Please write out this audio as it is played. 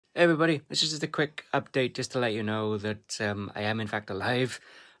Hey everybody, this is just a quick update just to let you know that I am in fact alive.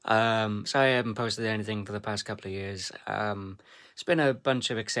 Sorry I haven't posted anything for the past couple of years. It's been a bunch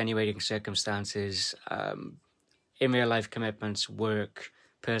of extenuating circumstances, in real life commitments, work,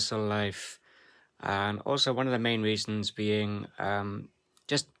 personal life, and also one of the main reasons being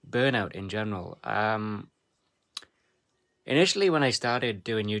just burnout in general. Initially when I started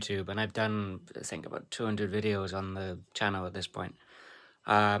doing YouTube, and I've done I think about 200 videos on the channel at this point.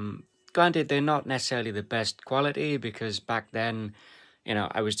 Um, Granted, they're not necessarily the best quality because back then,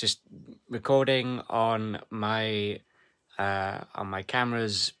 I was just recording on my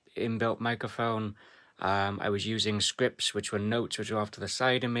camera's inbuilt microphone. I was using scripts, which were notes, which were off to the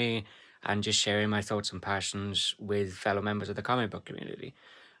side of me, and just sharing my thoughts and passions with fellow members of the comic book community,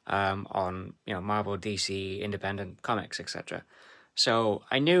 on Marvel, DC, independent comics, etc. So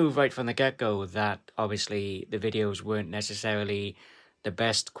I knew right from the get-go that obviously the videos weren't necessarily the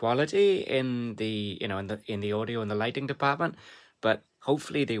best quality in the in the audio and the lighting department, but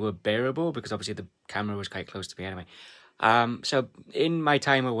hopefully they were bearable because obviously the camera was quite close to me anyway. So in my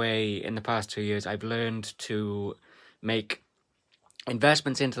time away in the past 2 years, I've learned to make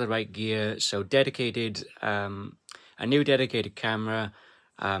investments into the right gear. So a new dedicated camera,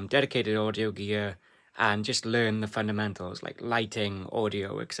 dedicated audio gear, and just learn the fundamentals like lighting,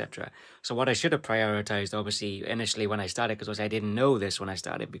 audio, etc. So what I should have prioritized, obviously, initially when I started, because I didn't know this when I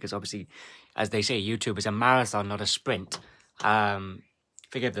started, because obviously, as they say, YouTube is a marathon, not a sprint. Um,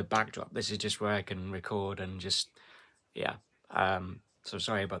 Forgive the backdrop. This is just where I can record and just, yeah. So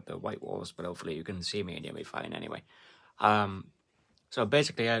sorry about the white walls, but hopefully you can see me and hear me fine anyway. Um, so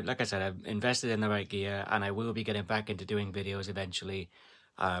basically, like I said, I've invested in the right gear, and I will be getting back into doing videos eventually,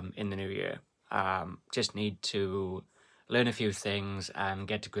 in the new year. Just need to learn a few things and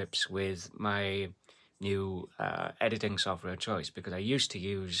get to grips with my new editing software of choice, because I used to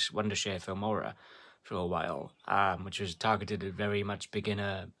use Wondershare Filmora for a while, which was targeted at very much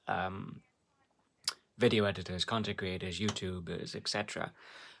beginner video editors, content creators, YouTubers, etc.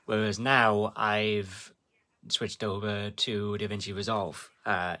 Whereas now I've switched over to DaVinci Resolve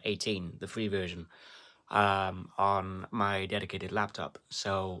 18, the free version, on my dedicated laptop.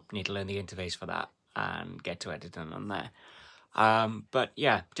 So need to learn the interface for that and get to editing on there. But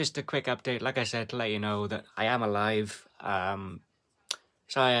yeah, just a quick update. Like I said, to let you know that I am alive.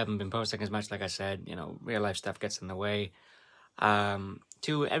 Sorry I haven't been posting as much. Like I said, real life stuff gets in the way.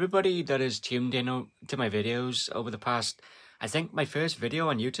 To everybody that has tuned in to my videos over the past, I think my first video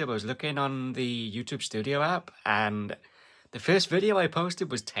on YouTube, I was looking on the YouTube Studio app, and the first video I posted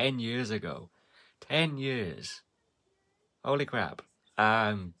was 10 years ago. 10 years. Holy crap.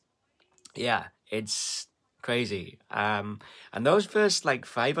 Yeah, it's crazy. And those first like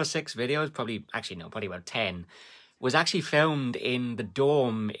 5 or 6 videos, probably about 10, was actually filmed in the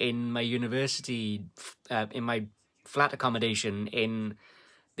dorm in my university, in my flat accommodation in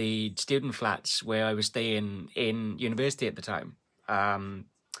the student flats where I was staying in university at the time.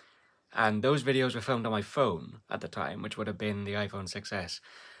 And those videos were filmed on my phone at the time, which would have been the iPhone 6S.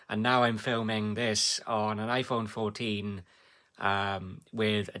 And now I'm filming this on an iPhone 14,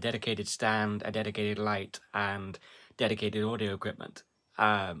 with a dedicated stand, a dedicated light, and dedicated audio equipment.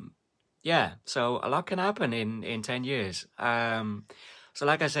 Yeah, so a lot can happen in 10 years. So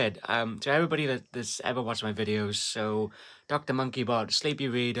like I said, to everybody that's ever watched my videos, so Dr. Monkeybot, Sleepy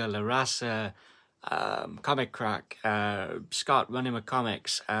Reader, Larassa, Comic Crack, Scott running with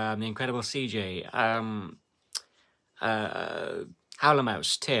comics, the Incredible CJ, Howler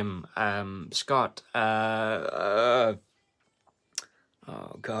Mouse, Tim, Scott, oh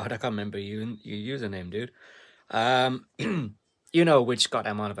god, I can't remember your username, dude. You know which Scott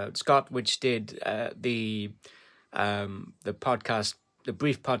I'm on about. Scott, which did the podcast, the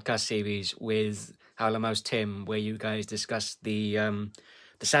brief podcast series with Howler Mouse Tim, where you guys discussed the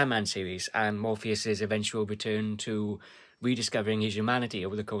Sandman series and Morpheus's eventual return to rediscovering his humanity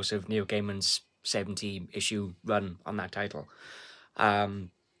over the course of Neil Gaiman's 70-issue run on that title.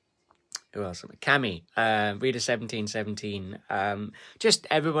 Who else? Cami, Reader 1717. Just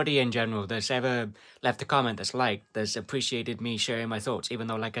everybody in general that's ever left a comment that's liked, that's appreciated me sharing my thoughts, even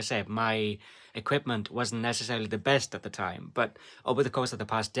though, like I said, my equipment wasn't necessarily the best at the time. But over the course of the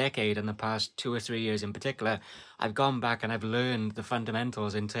past decade and the past 2 or 3 years in particular, I've gone back and I've learned the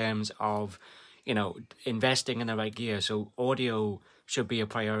fundamentals in terms of, investing in the right gear. So audio should be a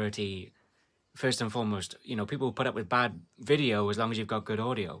priority first and foremost. People put up with bad video as long as you've got good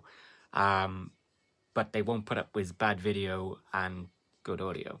audio. But they won't put up with bad video and good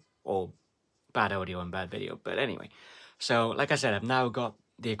audio, or bad audio and bad video. But anyway, so like I said, I've now got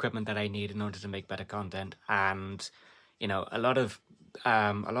the equipment that I need in order to make better content, and a lot of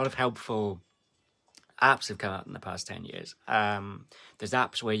a lot of helpful apps have come out in the past 10 years. There's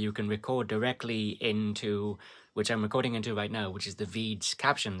apps where you can record directly into, which I'm recording into right now, which is the Veeds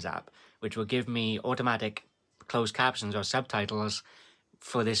Captions app, which will give me automatic closed captions or subtitles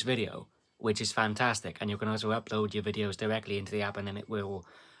for this video, which is fantastic. And you can also upload your videos directly into the app, and then it will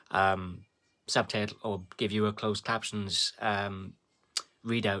subtitle or give you a closed captions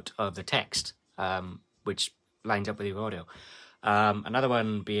readout of the text, which lines up with your audio. Another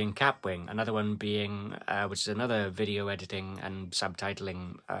one being Capwing, another one being, which is another video editing and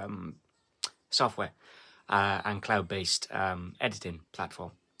subtitling software and cloud-based editing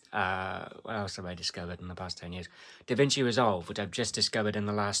platform. What else have I discovered in the past 10 years? DaVinci Resolve, which I've just discovered in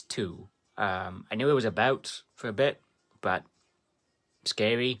the last 2. I knew it was about for a bit, but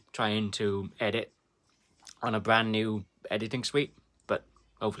scary trying to edit on a brand new editing suite. But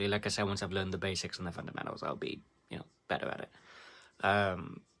hopefully, like I said, once I've learned the basics and the fundamentals, I'll be, better at it.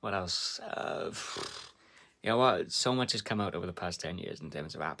 What else? So much has come out over the past 10 years in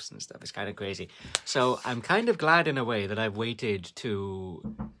terms of apps and stuff. It's kind of crazy. So I'm kind of glad in a way that I've waited to